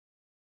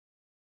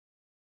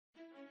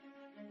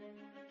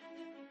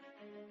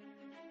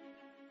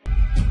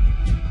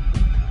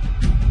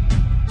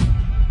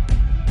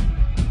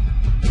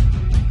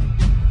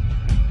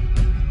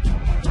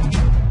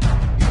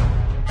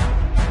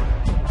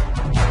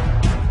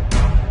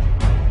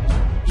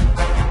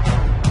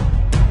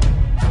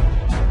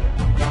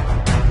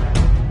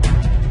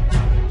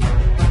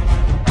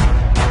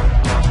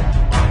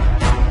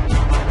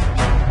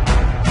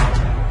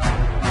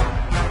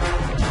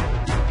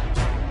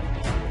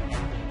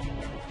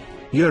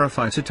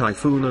Eurofighter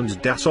Typhoon and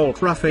Dassault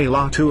Rafale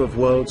are two of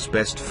world's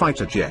best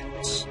fighter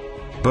jets.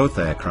 Both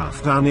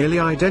aircraft are nearly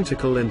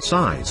identical in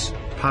size,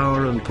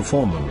 power and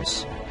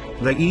performance.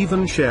 They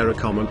even share a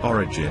common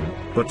origin,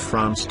 but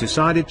France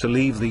decided to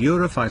leave the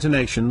Eurofighter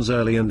nations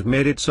early and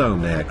made its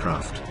own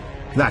aircraft.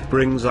 That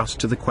brings us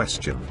to the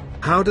question,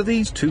 how do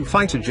these two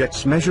fighter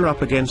jets measure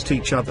up against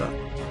each other?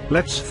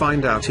 Let's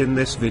find out in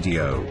this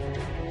video.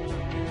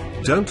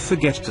 Don't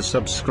forget to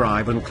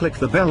subscribe and click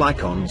the bell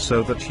icon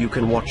so that you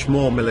can watch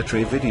more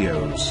military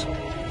videos.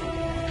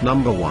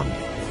 Number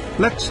 1.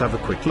 Let's have a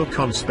quick look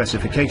on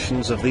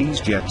specifications of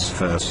these jets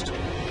first.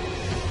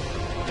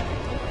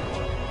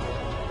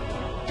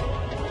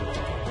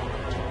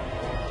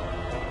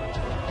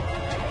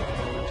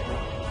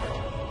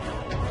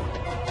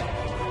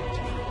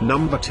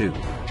 Number 2.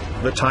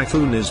 The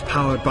Typhoon is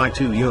powered by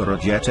two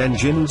Eurojet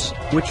engines,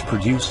 which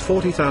produce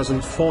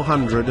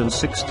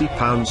 40,460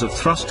 pounds of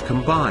thrust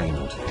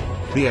combined.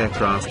 The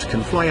aircraft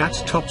can fly at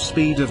top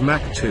speed of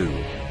Mach 2.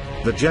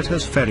 The jet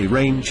has ferry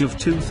range of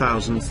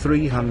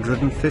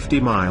 2,350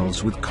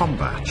 miles with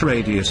combat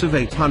radius of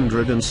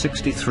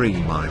 863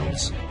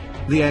 miles.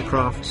 The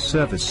aircraft's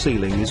service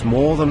ceiling is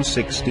more than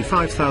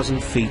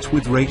 65,000 feet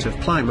with rate of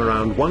climb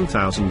around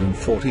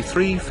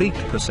 1,043 feet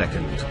per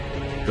second.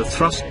 The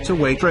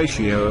thrust-to-weight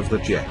ratio of the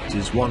jet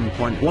is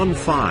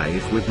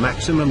 1.15 with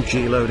maximum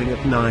G loading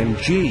at 9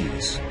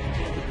 Gs.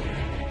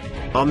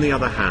 On the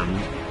other hand,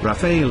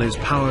 Rafale is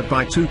powered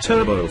by two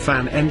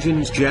turbofan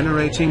engines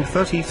generating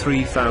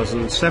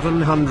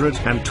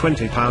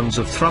 33,720 pounds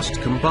of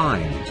thrust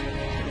combined.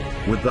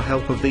 With the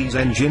help of these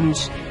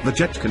engines, the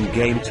jet can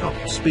gain top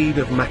speed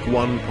of Mach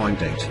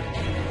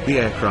 1.8. The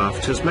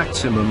aircraft has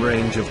maximum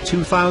range of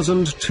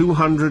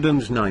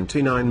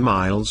 2,299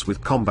 miles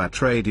with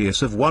combat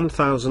radius of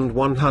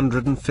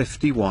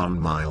 1,151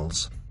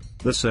 miles.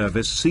 The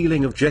service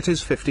ceiling of jet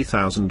is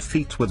 50,000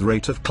 feet with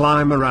rate of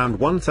climb around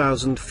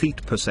 1,000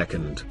 feet per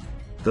second.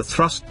 The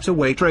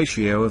thrust-to-weight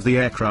ratio of the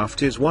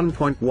aircraft is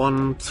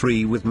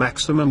 1.13 with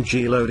maximum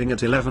G loading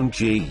at 11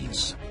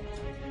 Gs.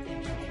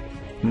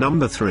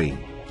 Number 3.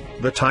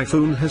 The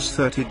Typhoon has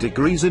 30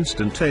 degrees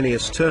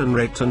instantaneous turn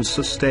rate and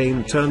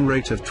sustained turn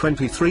rate of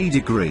 23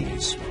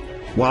 degrees.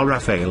 While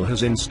Rafale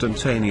has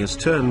instantaneous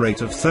turn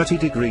rate of 30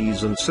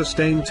 degrees and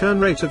sustained turn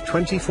rate of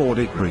 24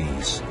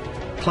 degrees.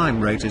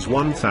 Climb rate is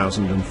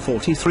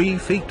 1,043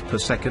 feet per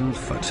second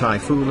for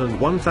Typhoon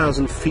and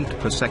 1,000 feet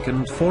per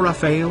second for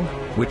Rafale,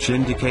 which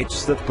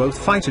indicates that both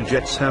fighter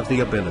jets have the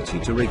ability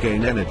to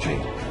regain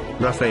energy.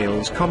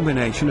 Rafale's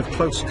combination of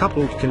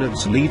close-coupled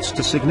canards leads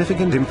to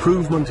significant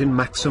improvement in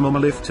maximum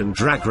lift and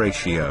drag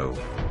ratio.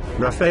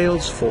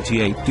 Rafale's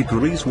 48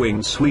 degrees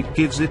wing sweep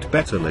gives it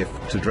better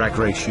lift-to-drag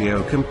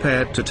ratio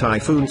compared to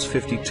Typhoon's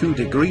 52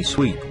 degree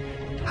sweep.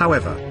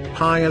 However,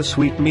 higher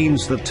sweep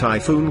means that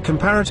Typhoon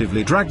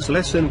comparatively drags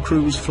less in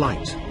cruise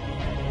flight.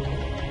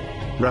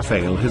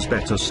 Rafale has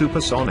better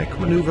supersonic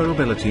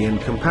maneuverability in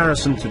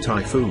comparison to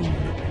Typhoon.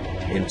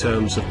 In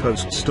terms of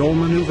post-stall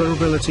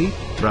maneuverability,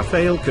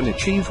 Rafale can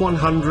achieve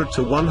 100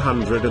 to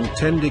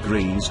 110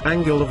 degrees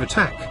angle of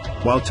attack,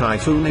 while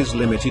Typhoon is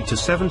limited to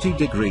 70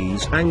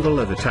 degrees angle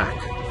of attack.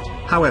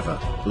 However,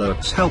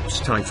 Lux helps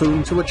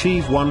Typhoon to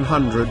achieve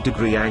 100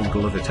 degree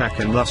angle of attack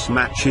and thus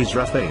matches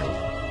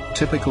Rafale.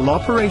 Typical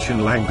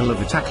operational angle of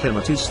attack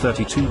limit is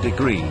 32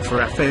 degree for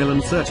Rafale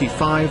and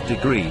 35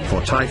 degree for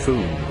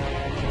Typhoon.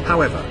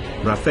 However,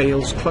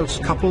 Rafale's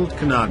close-coupled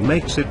canard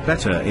makes it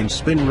better in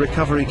spin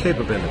recovery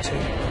capability,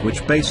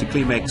 which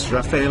basically makes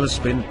Rafale a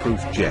spin-proof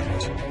jet.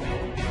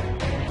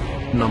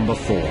 Number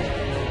 4.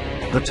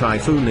 The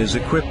Typhoon is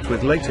equipped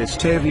with latest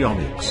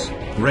avionics,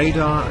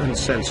 radar and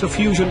sensor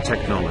fusion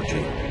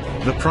technology.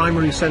 The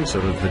primary sensor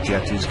of the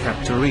jet is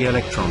Capturi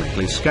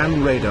electronically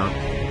scanned radar.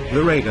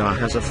 The radar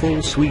has a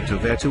full suite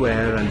of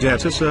air-to-air and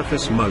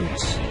air-to-surface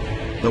modes.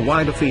 The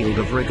wider field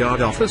of regard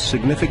offers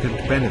significant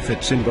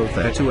benefits in both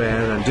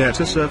air-to-air and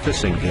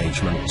air-to-surface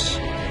engagements.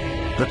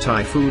 The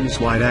Typhoon's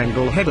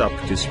wide-angle head-up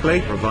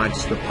display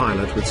provides the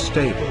pilot with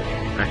stable,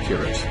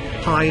 accurate,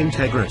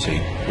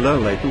 high-integrity,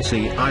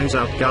 low-latency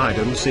eyes-out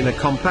guidance in a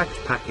compact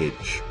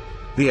package.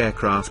 The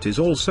aircraft is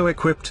also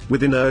equipped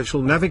with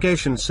inertial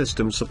navigation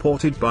system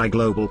supported by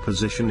Global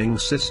Positioning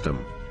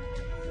System.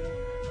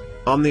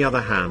 On the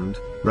other hand,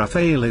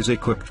 Rafale is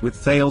equipped with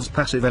Thales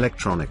passive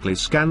electronically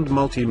scanned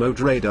multi-mode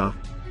radar,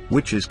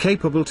 which is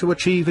capable to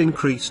achieve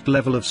increased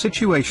level of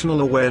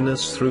situational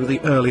awareness through the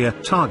earlier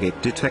target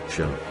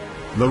detection.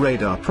 The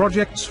radar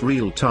projects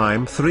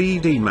real-time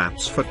 3D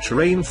maps for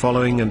terrain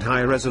following and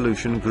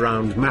high-resolution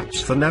ground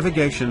maps for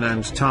navigation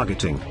and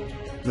targeting.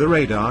 The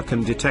radar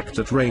can detect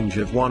at range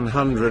of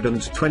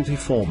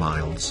 124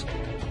 miles.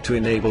 To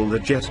enable the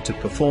jet to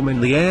perform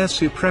in the air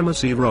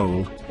supremacy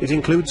role, it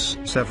includes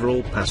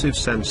several passive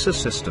sensor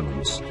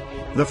systems.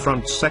 The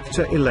front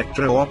sector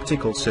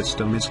electro-optical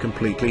system is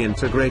completely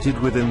integrated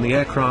within the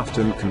aircraft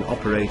and can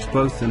operate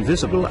both in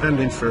visible and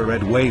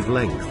infrared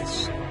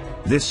wavelengths.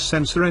 This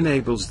sensor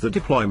enables the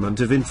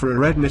deployment of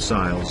infrared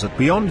missiles at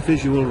beyond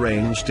visual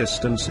range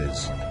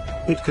distances.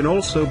 It can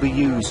also be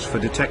used for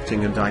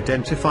detecting and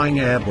identifying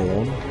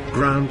airborne,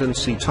 ground and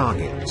sea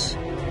targets.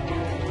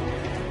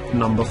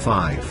 Number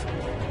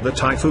 5. The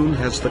Typhoon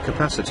has the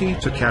capacity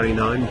to carry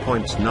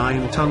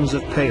 9.9 tons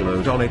of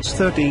payload on its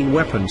 13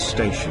 weapon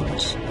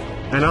stations.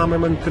 An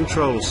armament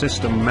control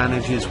system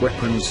manages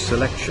weapons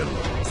selection,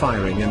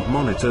 firing and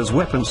monitors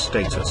weapon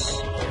status.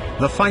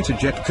 The fighter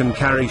jet can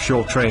carry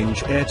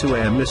short-range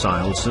air-to-air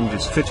missiles and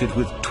is fitted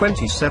with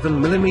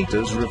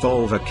 27mm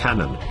revolver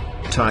cannon.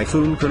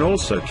 Typhoon can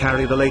also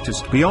carry the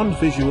latest beyond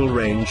visual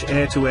range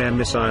air-to-air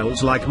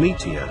missiles like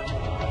Meteor.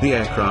 The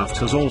aircraft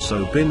has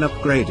also been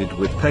upgraded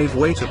with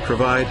paveway to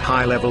provide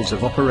high levels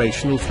of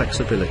operational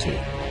flexibility.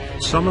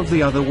 Some of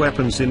the other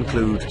weapons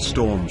include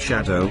Storm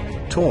Shadow,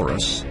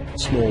 Taurus,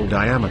 small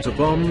diameter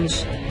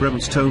bombs,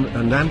 brimstone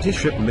and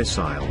anti-ship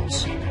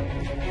missiles.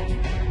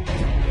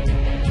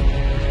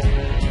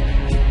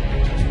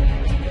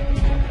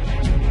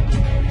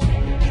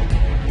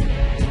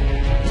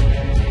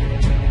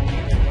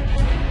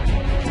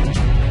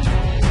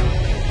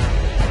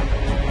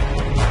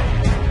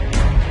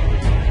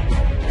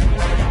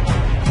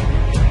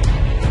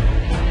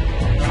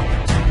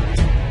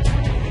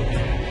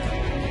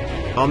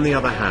 On the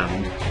other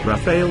hand,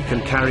 Rafale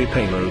can carry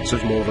payloads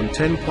of more than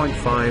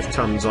 10.5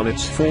 tons on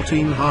its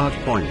 14 hard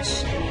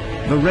points.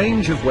 The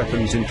range of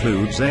weapons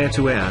includes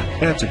air-to-air,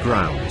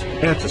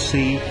 air-to-ground,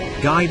 air-to-sea,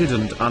 guided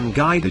and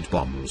unguided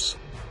bombs.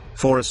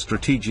 For a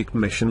strategic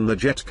mission, the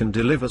jet can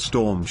deliver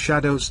Storm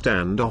Shadow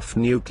standoff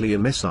nuclear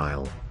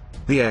missile.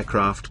 The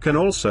aircraft can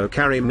also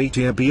carry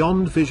Meteor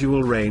beyond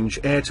visual range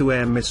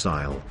air-to-air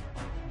missile.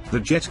 The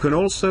jet can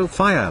also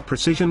fire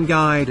precision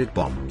guided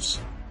bombs.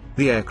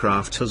 The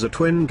aircraft has a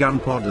twin gun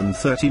pod and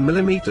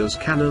 30mm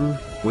cannon,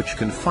 which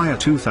can fire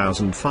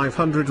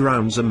 2,500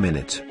 rounds a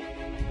minute.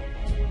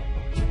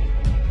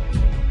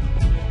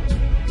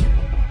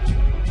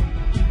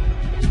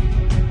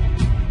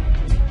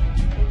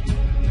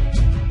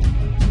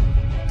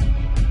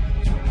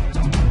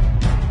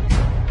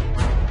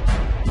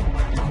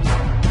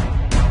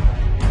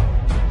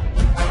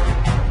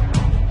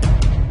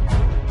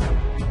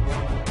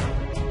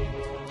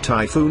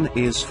 Typhoon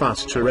is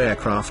faster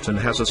aircraft and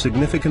has a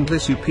significantly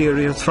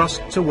superior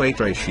thrust-to-weight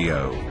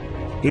ratio.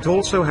 It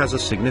also has a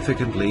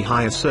significantly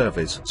higher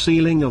service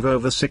ceiling of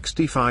over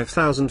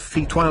 65,000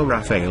 feet, while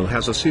Rafale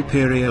has a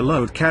superior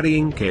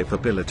load-carrying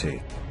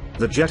capability.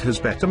 The jet has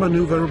better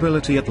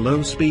maneuverability at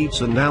low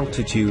speeds and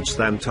altitudes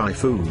than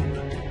Typhoon.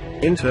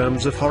 In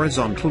terms of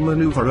horizontal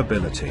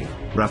maneuverability,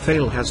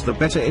 Rafale has the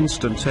better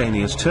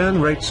instantaneous turn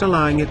rates,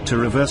 allowing it to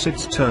reverse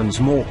its turns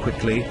more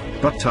quickly,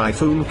 but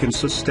Typhoon can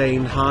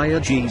sustain higher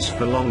Gs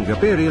for longer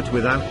periods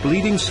without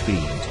bleeding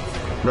speed.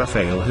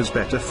 Rafale has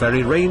better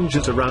ferry range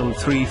at around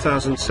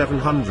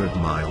 3,700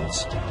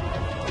 miles.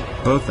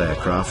 Both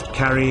aircraft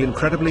carry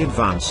incredibly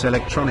advanced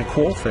electronic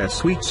warfare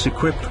suites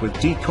equipped with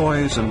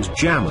decoys and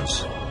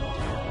jammers.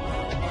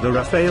 The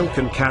Rafale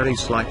can carry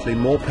slightly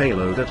more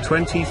payload at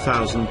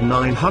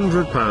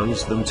 20,900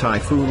 pounds than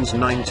Typhoon's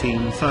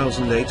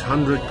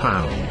 19,800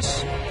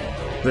 pounds.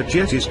 The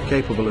jet is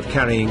capable of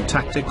carrying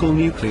tactical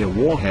nuclear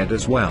warhead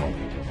as well.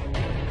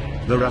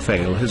 The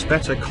Rafale has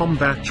better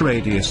combat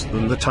radius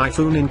than the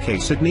Typhoon in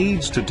case it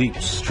needs to deep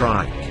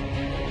strike.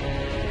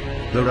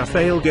 The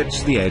Rafale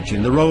gets the edge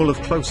in the role of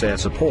close air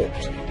support.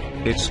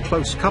 Its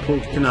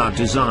close-coupled canard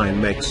design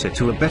makes it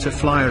a better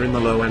flyer in the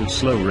low and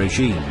slow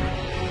regime.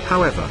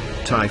 However,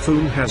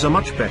 Typhoon has a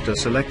much better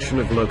selection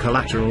of low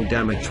collateral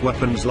damage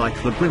weapons like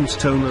the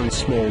brimstone and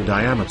small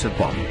diameter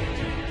bomb.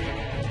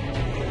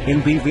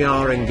 In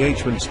BVR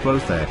engagements,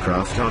 both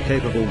aircraft are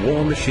capable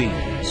war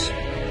machines.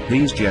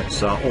 These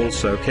jets are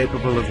also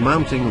capable of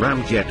mounting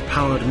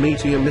ramjet-powered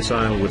Meteor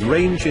missile with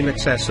range in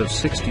excess of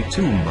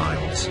 62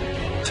 miles.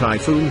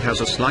 Typhoon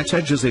has a slight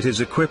edge as it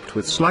is equipped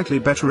with slightly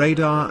better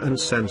radar and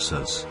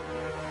sensors.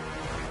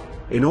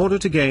 In order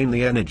to gain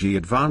the energy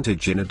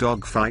advantage in a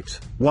dogfight,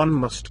 one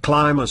must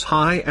climb as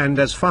high and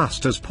as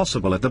fast as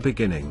possible at the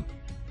beginning.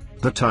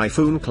 The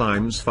Typhoon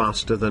climbs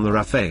faster than the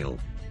Rafale.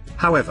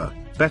 However,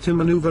 better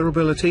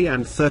maneuverability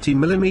and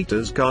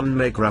 30mm gun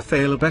make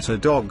Rafale a better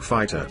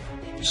dogfighter.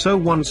 So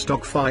once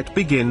dogfight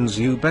begins,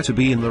 you better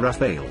be in the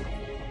Rafale.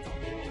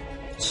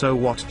 So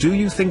what do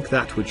you think,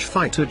 that which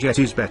fighter jet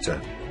is better?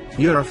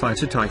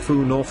 Eurofighter,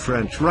 Typhoon or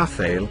French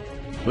Rafale?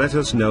 Let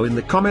us know in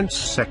the comments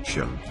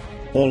section.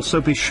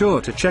 Also be sure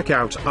to check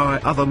out our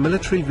other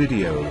military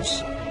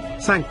videos.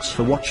 Thanks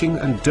for watching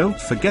and don't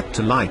forget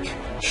to like,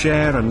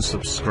 share and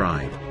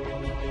subscribe.